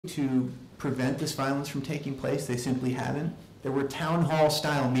to prevent this violence from taking place. They simply haven't. There were town hall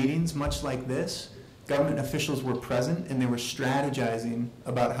style meetings, much like this. Government officials were present and they were strategizing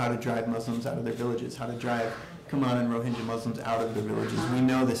about how to drive Muslims out of their villages, how to drive Kuman and Rohingya Muslims out of their villages. We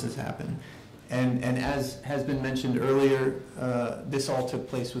know this has happened. And as has been mentioned earlier, this all took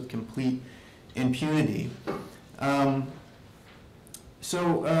place with complete impunity.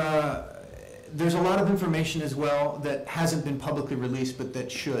 There's a lot of information as well that hasn't been publicly released, but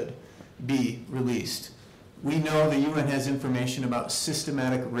that should be released. We know the UN has information about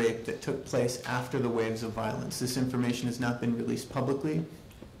systematic rape that took place after the waves of violence. This information has not been released publicly.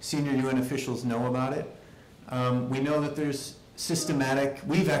 Senior UN officials know about it. We know that there's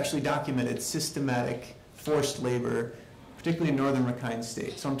we've actually documented systematic forced labor, particularly in northern Rakhine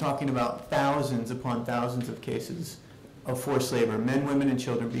State. So I'm talking about thousands upon thousands of cases of forced labor, men, women, and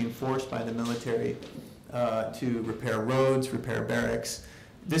children being forced by the military to repair roads, repair barracks.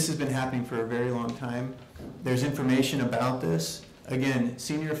 This has been happening for a very long time. There's information about this. Again,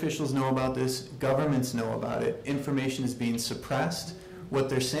 senior officials know about this, governments know about it, information is being suppressed. What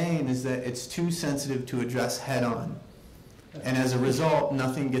they're saying is that it's too sensitive to address head on. And as a result,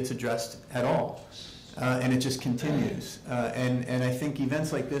 nothing gets addressed at all. And it just continues. And I think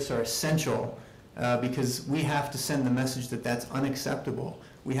events like this are essential because we have to send the message that that's unacceptable.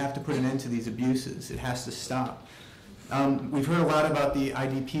 We have to put an end to these abuses. It has to stop. We've heard a lot about the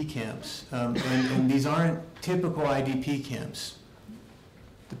IDP camps, and these aren't typical IDP camps.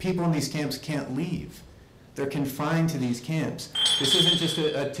 The people in these camps can't leave. They're confined to these camps. This isn't just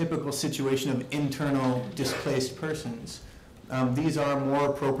a typical situation of internal displaced persons. These are more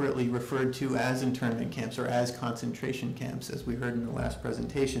appropriately referred to as internment camps or as concentration camps, as we heard in the last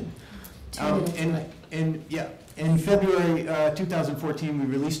presentation. In February 2014, we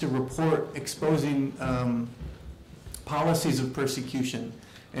released a report exposing policies of persecution.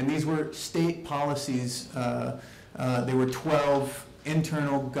 And these were state policies. There were 12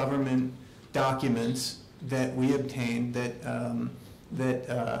 internal government documents that we obtained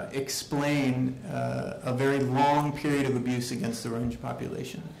that explain a very long period of abuse against the Rohingya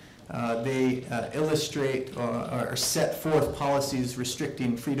population. They illustrate or set forth policies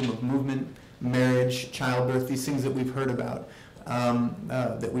restricting freedom of movement, marriage, childbirth, these things that we've heard about,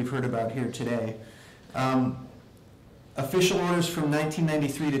 here today. Official orders from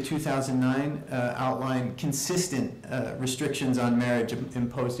 1993 to 2009 outline consistent restrictions on marriage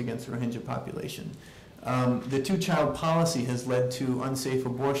imposed against the Rohingya population. The two-child policy has led to unsafe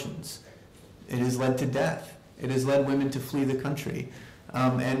abortions. It has led to death. It has led women to flee the country.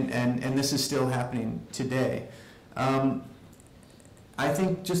 And this is still happening today. I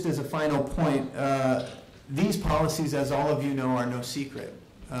think just as a final point, these policies, as all of you know, are no secret.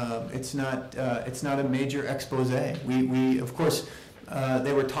 It's not a major expose. We of course,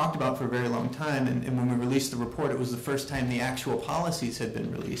 they were talked about for a very long time, and when we released the report, it was the first time the actual policies had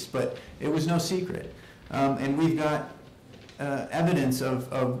been released, but it was no secret. And we've got evidence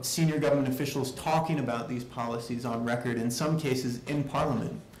of senior government officials talking about these policies on record, in some cases in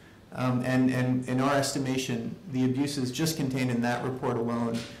Parliament. And in our estimation, the abuses just contained in that report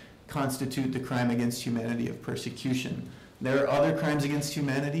alone constitute the crime against humanity of persecution. There are other crimes against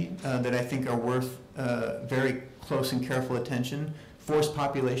humanity that I think are worth very close and careful attention. Forced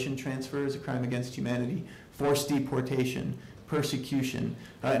population transfer is a crime against humanity. Forced deportation, persecution,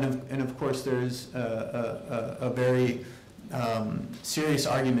 and of course there's a very serious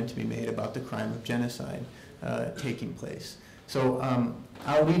argument to be made about the crime of genocide taking place. So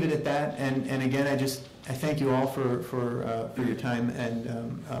I'll leave it at that, and again I thank you all for your time, and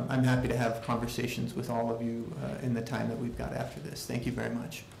I'm happy to have conversations with all of you in the time that we've got after this. Thank you very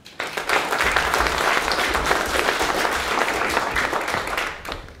much.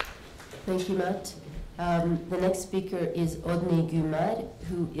 Thank you, Matt. The next speaker is Oddny Gumaer,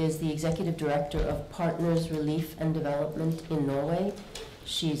 who is the Executive Director of Partners Relief and Development in Norway.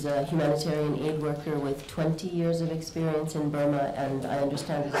 She's a humanitarian aid worker with 20 years of experience in Burma, and I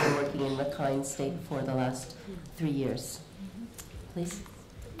understand has been working in Rakhine State for the last 3 years. Please.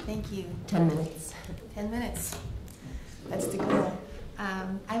 Thank you. 10 minutes. 10 minutes. That's the goal.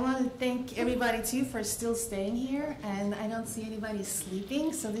 I want to thank everybody, too, for still staying here, and I don't see anybody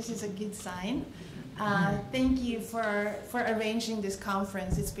sleeping, so this is a good sign. Thank you for arranging this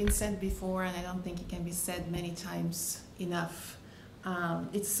conference. It's been said before, and I don't think it can be said many times enough.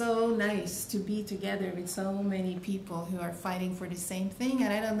 It's so nice to be together with so many people who are fighting for the same thing,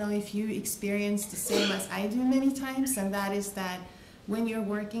 and I don't know if you experience the same as I do many times, and that is that when you're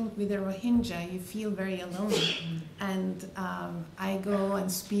working with a Rohingya, you feel very alone. And I go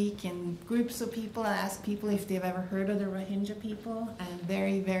and speak in groups of people. I ask people if they've ever heard of the Rohingya people, and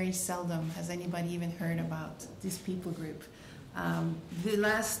very, very seldom has anybody even heard about this people group. The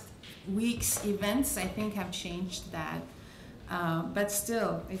last week's events, I think, have changed that. But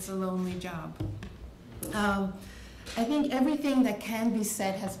still, it's a lonely job. I think everything that can be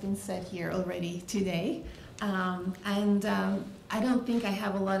said has been said here already today. I don't think I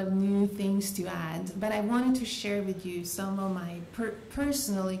have a lot of new things to add, but I wanted to share with you some of my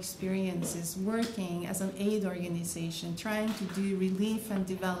personal experiences working as an aid organization, trying to do relief and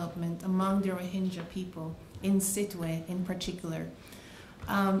development among the Rohingya people in Sittwe in particular.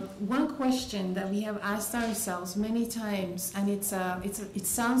 One question that we have asked ourselves many times, and it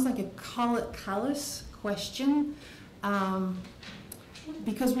sounds like a callous question,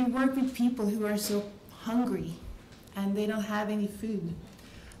 because we work with people who are so hungry and they don't have any food.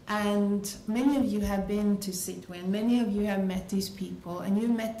 And many of you have been to Sittwe, and many of you have met these people, and you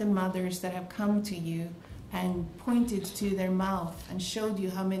met the mothers that have come to you and pointed to their mouth and showed you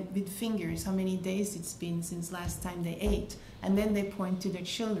with fingers how many days it's been since last time they ate. And then they point to their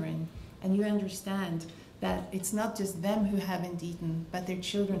children, and you understand that it's not just them who haven't eaten, but their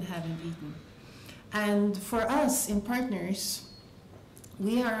children haven't eaten. And for us in Partners,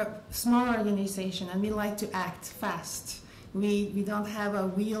 we are a small organization, and we like to act fast. We don't have a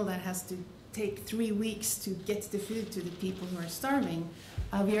wheel that has to take 3 weeks to get the food to the people who are starving.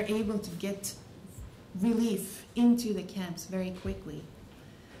 We are able to get relief into the camps very quickly.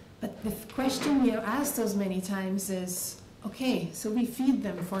 But the question we have asked us many times is, okay, so we feed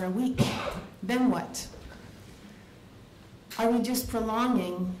them for a week, then what? Are we just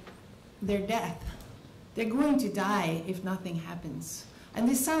prolonging their death? They're going to die if nothing happens. And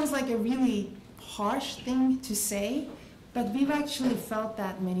this sounds like a really harsh thing to say, but we've actually felt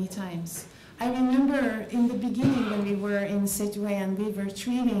that many times. I remember in the beginning when we were in Sittwe and we were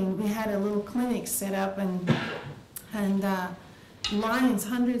treating, we had a little clinic set up and lines,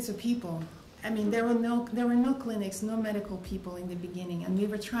 hundreds of people. I mean, there were no clinics, no medical people in the beginning, and we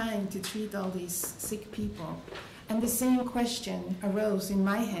were trying to treat all these sick people. And the same question arose in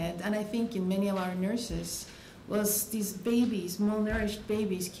my head, and I think in many of our nurses, was these babies, malnourished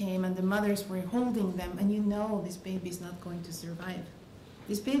babies came, and the mothers were holding them, and you know this baby's not going to survive.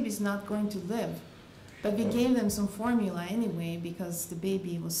 This baby's not going to live. But we gave them some formula anyway because the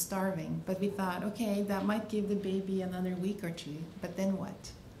baby was starving. But we thought, okay, that might give the baby another week or two, but then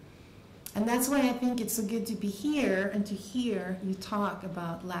what? And that's why I think it's so good to be here and to hear you talk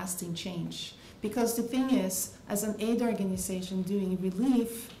about lasting change. Because the thing is, as an aid organization doing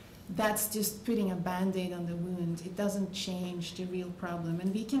relief, that's just putting a Band-Aid on the wound. It doesn't change the real problem.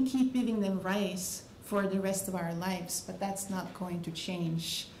 And we can keep giving them rice for the rest of our lives, but that's not going to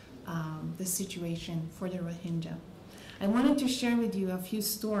change the situation for the Rohingya. I wanted to share with you a few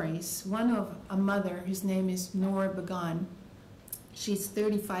stories. One of a mother whose name is Noor Bagan. She's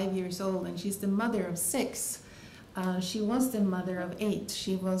 35 years old, and she's the mother of 6. She was the mother of 8.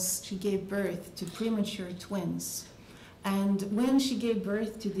 She gave birth to premature twins. And when she gave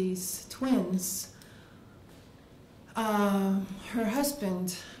birth to these twins, her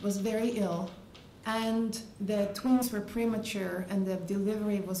husband was very ill, and the twins were premature, and the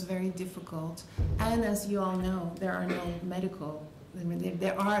delivery was very difficult. And as you all know, there are no medical. I mean,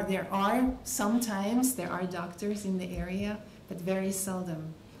 there are sometimes there are doctors in the area, but very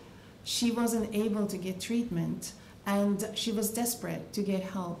seldom. She wasn't able to get treatment, and she was desperate to get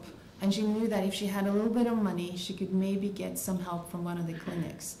help. And she knew that if she had a little bit of money, she could maybe get some help from one of the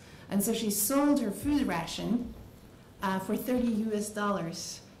clinics. And so she sold her food ration for $30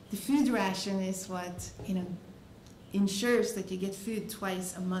 US. The food ration is what ensures that you get food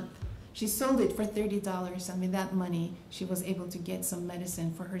twice a month. She sold it for $30, and with that money, she was able to get some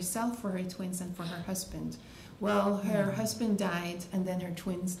medicine for herself, for her twins, and for her husband. Well, her husband died, and then her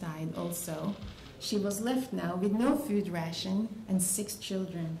twins died also. She was left now with no food ration and 6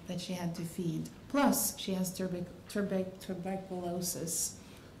 children that she had to feed. Plus, she has tuberculosis,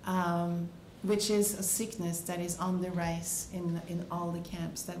 which is a sickness that is on the rise in all the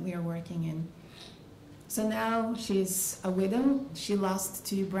camps that we are working in. So now she's a widow. She lost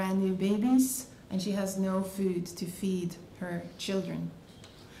 2 brand new babies, and she has no food to feed her children.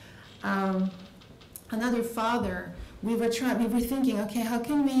 Another father, we were thinking, okay, how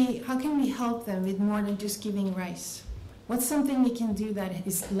can we help them with more than just giving rice? What's something we can do that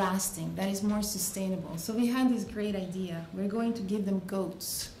is lasting, that is more sustainable? So we had this great idea. We're going to give them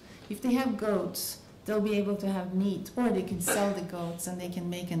goats. If they have goats, they'll be able to have meat, or they can sell the goats and they can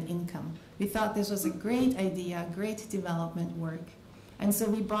make an income. We thought this was a great idea, great development work. And so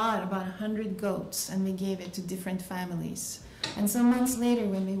we bought about 100 goats and we gave it to different families. And some months later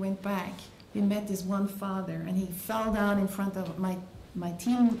when we went back, we met this one father and he fell down in front of my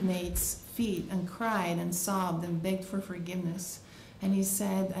teammates' feet and cried and sobbed and begged for forgiveness. And he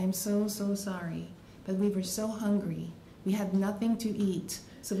said, "I'm so, so sorry, but we were so hungry. We had nothing to eat,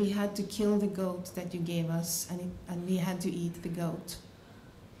 so we had to kill the goat that you gave us, and we had to eat the goat."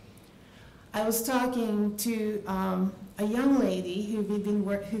 I was talking to a young lady who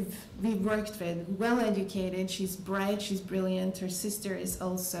we've worked with, well-educated. She's bright, she's brilliant. Her sister is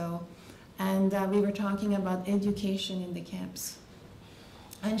also. And we were talking about education in the camps.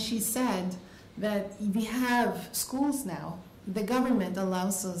 And she said that we have schools now. The government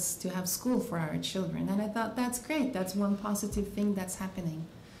allows us to have school for our children. And I thought, that's great. That's one positive thing that's happening.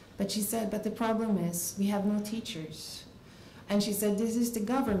 But she said, but the problem is we have no teachers. And she said, this is the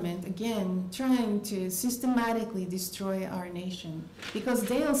government, again, trying to systematically destroy our nation. Because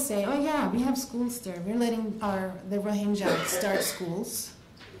they'll say, oh yeah, we have schools there. We're letting the Rohingya start schools.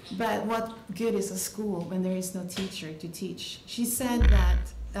 But what good is a school when there is no teacher to teach? She said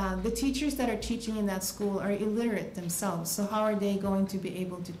that the teachers that are teaching in that school are illiterate themselves, so how are they going to be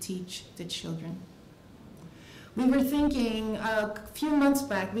able to teach the children? We were thinking, a few months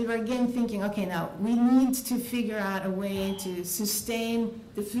back, we were again thinking, okay, now we need to figure out a way to sustain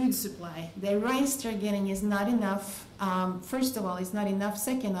the food supply. The rice they're getting is not enough. First of all, it's not enough.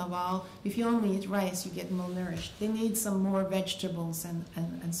 Second of all, if you only eat rice, you get malnourished. They need some more vegetables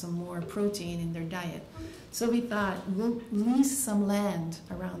and some more protein in their diet. So we thought, we'll lease some land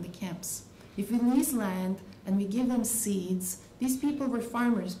around the camps. If we lease land and we give them seeds, these people were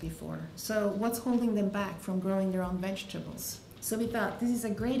farmers before. So what's holding them back from growing their own vegetables? So we thought, this is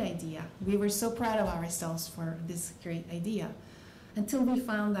a great idea. We were so proud of ourselves for this great idea. Until we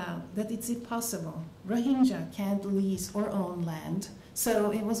found out that it's impossible. Rohingya can't lease or own land,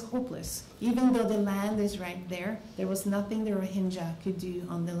 so it was hopeless. Even though the land is right there, there was nothing the Rohingya could do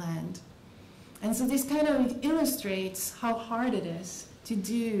on the land. And so this kind of illustrates how hard it is to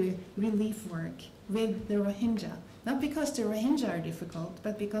do relief work with the Rohingya. Not because the Rohingya are difficult,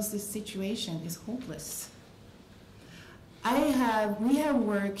 but because the situation is hopeless. We have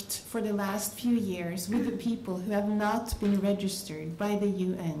worked for the last few years with the people who have not been registered by the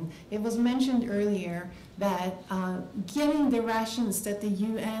UN. It was mentioned earlier that getting the rations that the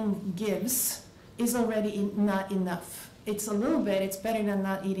UN gives is already not enough. It's a little bit, it's better than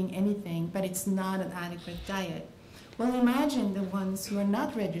not eating anything, but it's not an adequate diet. Well, imagine the ones who are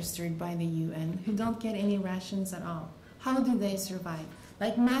not registered by the UN, who don't get any rations at all. How do they survive?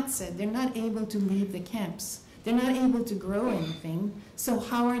 Like Matt said, they're not able to leave the camps. They're not able to grow anything, so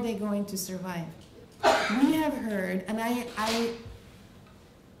how are they going to survive? We have heard, and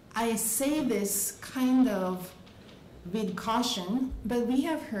I say this kind of with caution, but we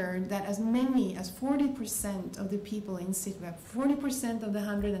have heard that as many as 40% of the people in Sittweb, 40% of the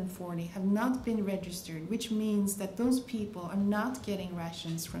 140 have not been registered, which means that those people are not getting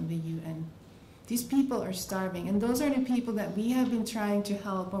rations from the UN. These people are starving, and those are the people that we have been trying to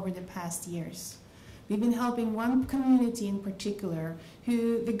help over the past years. We've been helping one community in particular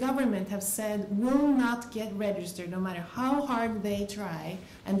who the government have said will not get registered no matter how hard they try.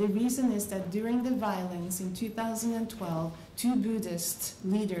 And the reason is that during the violence in 2012, 2 Buddhist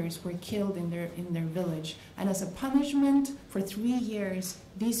leaders were killed in their village. And as a punishment, for 3 years,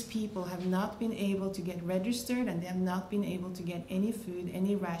 these people have not been able to get registered, and they have not been able to get any food,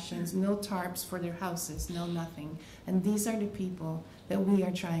 any rations, no tarps for their houses, no nothing. And these are the people that we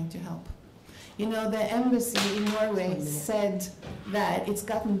are trying to help. You know, the embassy in Norway said that it's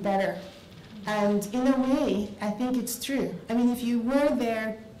gotten better. And in a way, I think it's true. I mean, if you were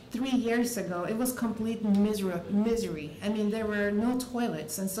there 3 years ago, it was complete misery. I mean, there were no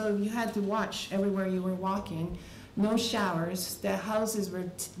toilets, and so you had to watch everywhere you were walking. No showers. The houses were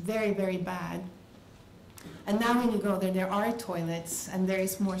very, very bad. And now when you go there, there are toilets, and there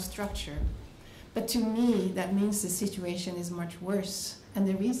is more structure. But to me, that means the situation is much worse. And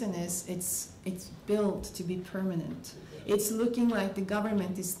the reason is it's built to be permanent. It's looking like the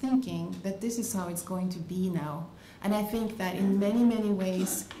government is thinking that this is how it's going to be now. And I think that in many, many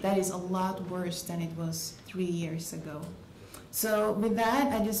ways, that is a lot worse than it was 3 years ago. So with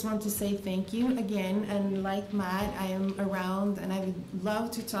that, I just want to say thank you again. And like Matt, I am around, and I would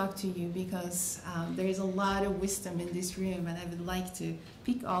love to talk to you because there is a lot of wisdom in this room, and I would like to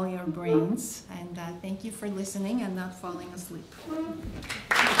pick all your brains. And thank you for listening and not falling asleep.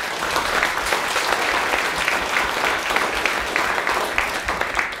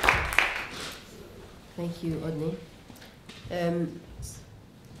 Thank you, Oddny.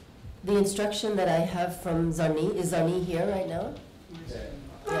 The instruction that I have from Zarni, is Zarni here right now?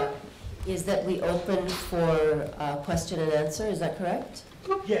 Yeah. Is that we open for question and answer, is that correct?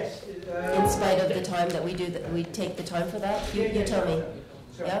 Yes. In spite of the time that we do, we take the time for that? You tell me.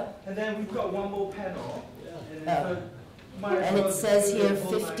 Sure. Yeah? And then we've got one more panel. And it says here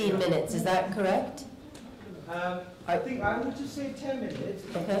 15 minutes, is that correct? I think I would just say 10 minutes.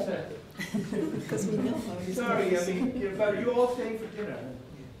 Okay. Because we know how it is. Sorry, I mean, but you're all staying for dinner.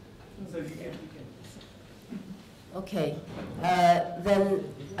 So you can. Okay. Then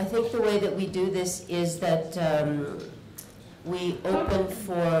I think the way that we do this is that we open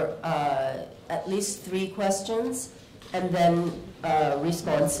for at least 3 questions and then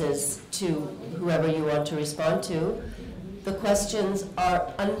responses to whoever you want to respond to. The questions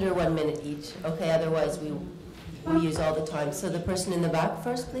are under 1 minute each, okay? Otherwise, we use all the time. So the person in the back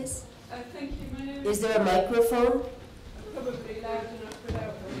first, please. Thank you. My name Is there a microphone? probably loud enough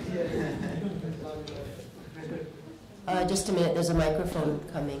without one. Just a minute, there's a microphone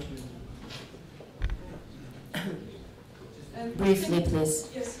coming. Briefly, please.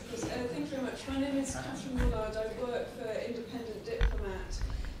 Yes, of course. Thank you very much. My name is Catherine Willard. I work for Independent Diplomat.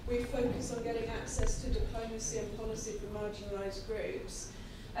 We focus on getting access to diplomacy and policy for marginalised groups.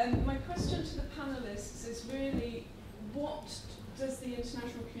 My question to the panellists is really, what does the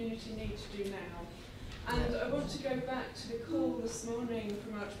international community need to do now? And I want to go back to the call this morning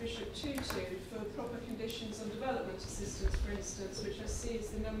from Archbishop Tutu for proper conditions on development assistance, for instance, which I see is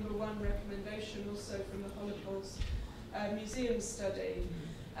the #1 recommendation also from the Holocaust Museum study.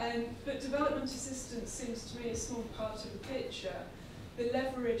 But development assistance seems to me a small part of the picture. The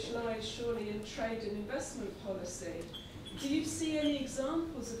leverage lies surely in trade and investment policy. Do you see any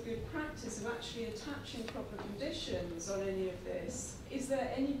examples of good practice of actually attaching proper conditions on any of this? Is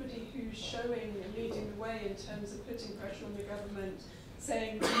there anybody who's showing and leading the way in terms of putting pressure on the government,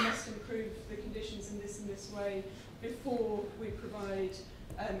 saying we must improve the conditions in this way before we provide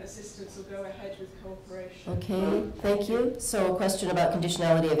assistance or go ahead with cooperation? Okay, thank you. So a question about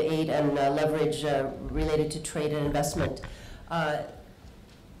conditionality of aid and leverage related to trade and investment.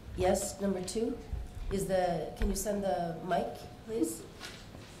 Yes, #2? Can you send the mic, please?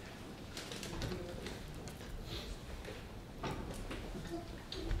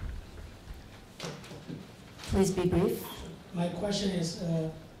 Please be brief. My question is,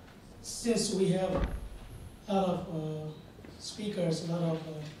 since we have a lot of speakers, a lot of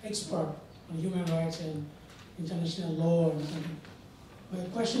experts on human rights and international law, and something, my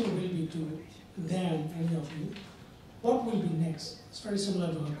question will be to them, any of you, what will be next? It's very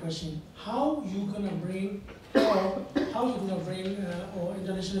similar to my question. How you gonna bring, or our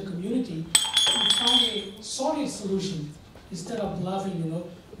international community to find a solid solution instead of loving,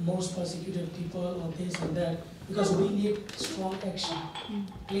 most persecuted people or this and that, because we need strong action.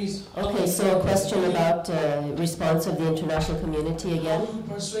 Please. Okay, so a question about response of the international community again. How do you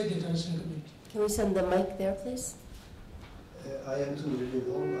persuade the international community? Can we send the mic there, please? I am Tore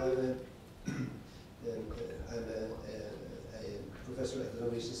Lindholm. I'm a professor at the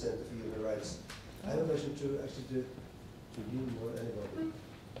Norwegian Center for Human Rights. I have a question to you more than anybody.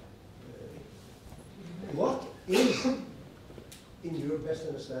 What is, in your best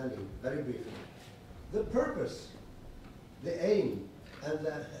understanding, very briefly, the purpose, the aim, and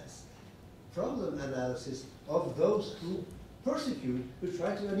the problem analysis of those who persecute, who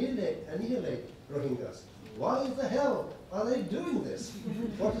try to annihilate Rohingyas? Why the hell are they doing this?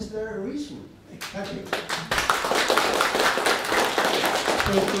 What is their reason? Thank you.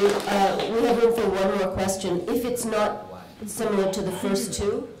 Thank you. We have room for one more question. If it's not similar to the first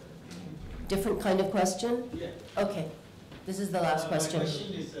two, different kind of question? Yeah. Okay. This is the last question. My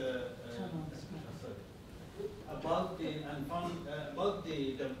question is about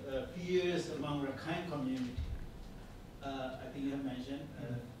the fears among Rakhine community. I think you have mentioned.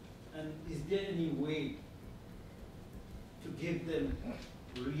 And is there any way to give them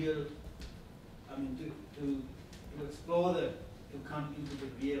real, to explore to come into the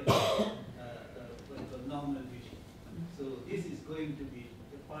real normal vision? So this is going to be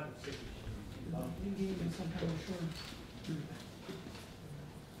a part of solution.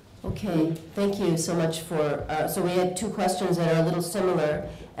 Okay, thank you so much for, so we had 2 questions that are a little similar,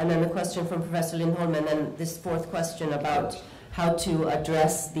 and then a question from Professor Lindholm, and then this 4th question about how to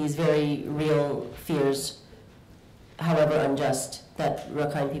address these very real fears, however unjust, that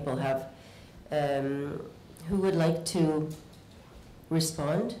Rakhine people have. Who would like to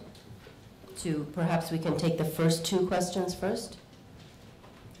respond to, perhaps we can take the first 2 questions first?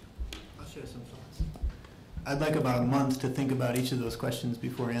 I'll share some thoughts. I'd like about a month to think about each of those questions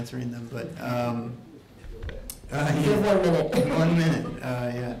before answering them, but You have 1 minute. 1 minute,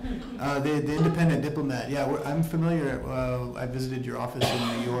 yeah. The independent diplomat, yeah, I'm familiar, I visited your office in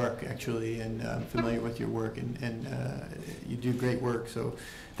New York, actually, and I'm familiar with your work, and you do great work, so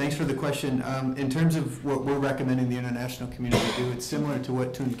thanks for the question. In terms of what we're recommending the international community do, it's similar to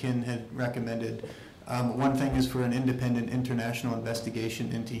what Tun Kin had recommended. One thing is for an independent international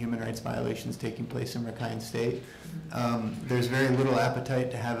investigation into human rights violations taking place in Rakhine State. There's very little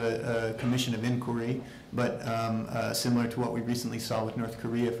appetite to have a commission of inquiry, but similar to what we recently saw with North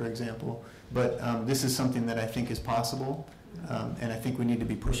Korea, for example. But this is something that I think is possible, and I think we need to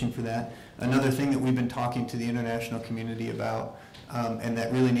be pushing for that. Another thing that we've been talking to the international community about, and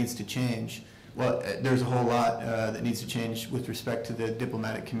that really needs to change, well, there's a whole lot that needs to change with respect to the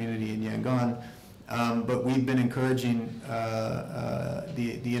diplomatic community in Yangon. But we've been encouraging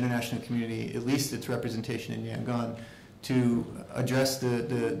the international community, at least its representation in Yangon, to address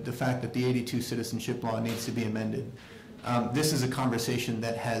the fact that the 82 citizenship law needs to be amended. This is a conversation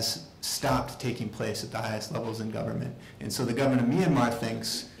that has stopped taking place at the highest levels in government. And so the government of Myanmar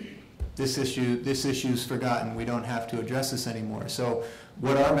thinks this issue is forgotten. We don't have to address this anymore. So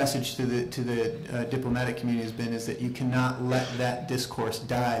what our message to the diplomatic community has been is that you cannot let that discourse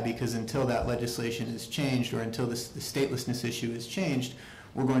die, because until that legislation is changed, or until the statelessness issue is changed,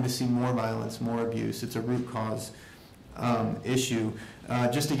 we're going to see more violence, more abuse. It's a root cause issue.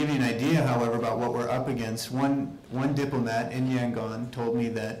 Just to give you an idea, however, about what we're up against, one diplomat in Yangon told me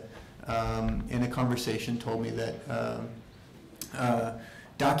that, in a conversation, told me that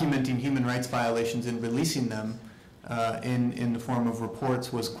documenting human rights violations and releasing them in the form of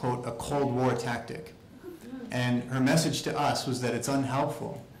reports was, quote, a Cold War tactic. And her message to us was that it's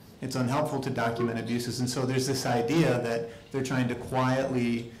unhelpful. It's unhelpful to document abuses. And so there's this idea that they're trying to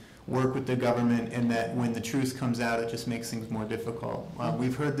quietly work with the government, and that when the truth comes out, it just makes things more difficult.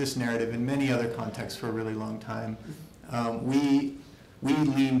 We've heard this narrative in many other contexts for a really long time. We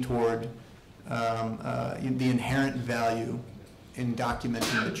lean toward the inherent value in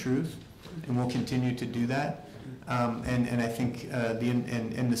documenting the truth, and we'll continue to do that. And I think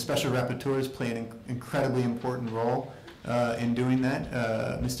the special rapporteurs play an incredibly important role in doing that.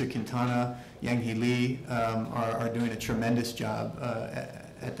 Mr. Quintana, Yang Hee Lee are doing a tremendous job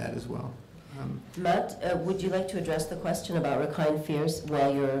at that as well. Matt, would you like to address the question about Rakhine fears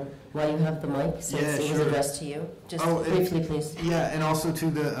while you have the mic, since Yeah, it was sure. addressed to you? Just briefly, please. Yeah, and also to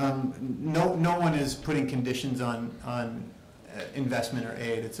the no one is putting conditions on investment or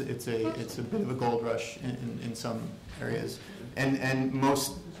aid. It's a bit of a gold rush in some areas, and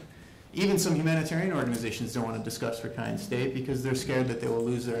even some humanitarian organizations don't want to discuss Rakhine State because they're scared that they will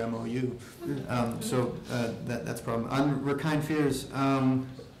lose their MOU. So that's a problem. On Rakhine fears,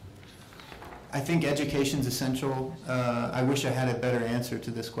 I think education's essential. I wish I had a better answer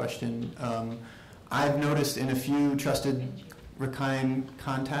to this question. I've noticed in a few trusted Rakhine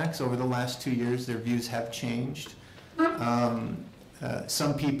contacts over the last 2 years, their views have changed.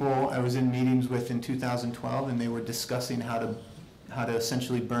 Some people I was in meetings with in 2012, and they were discussing how to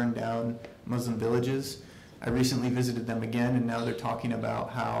essentially burn down Muslim villages. I recently visited them again, and now they're talking about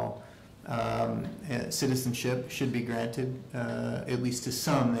how citizenship should be granted, at least to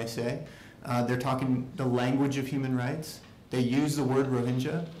some, they say. They're talking the language of human rights. They use the word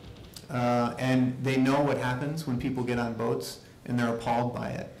Rohingya, and they know what happens when people get on boats, and they're appalled by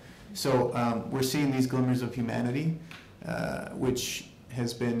it. So we're seeing these glimmers of humanity, which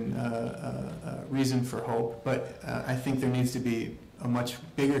has been a reason for hope. But I think there needs to be a much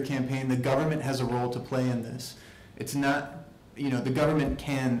bigger campaign. The government has a role to play in this. It's not, the government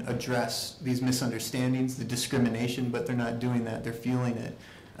can address these misunderstandings, the discrimination, but they're not doing that. They're feeling it.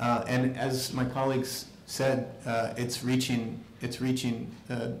 And as my colleagues said, it's reaching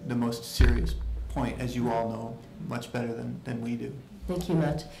the most serious point, as you all know much better than we do. Thank you,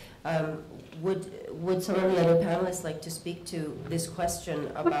 Matt. Would some of the other panelists like to speak to this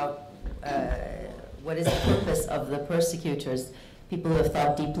question about what is the purpose of the persecutors? People who have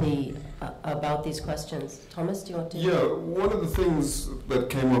thought deeply about these questions. Thomas, do you want to? Yeah, one of the things that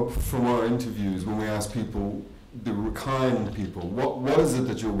came up from our interviews when we asked people, the Rakhine people, what is it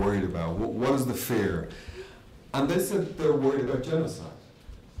that you're worried about? What is the fear? And they said they're worried about genocide.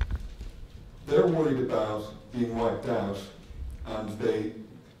 They're worried about being wiped out, and they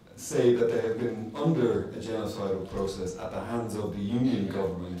say that they have been under a genocidal process at the hands of the Union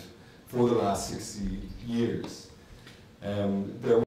government for the last 60 years. They're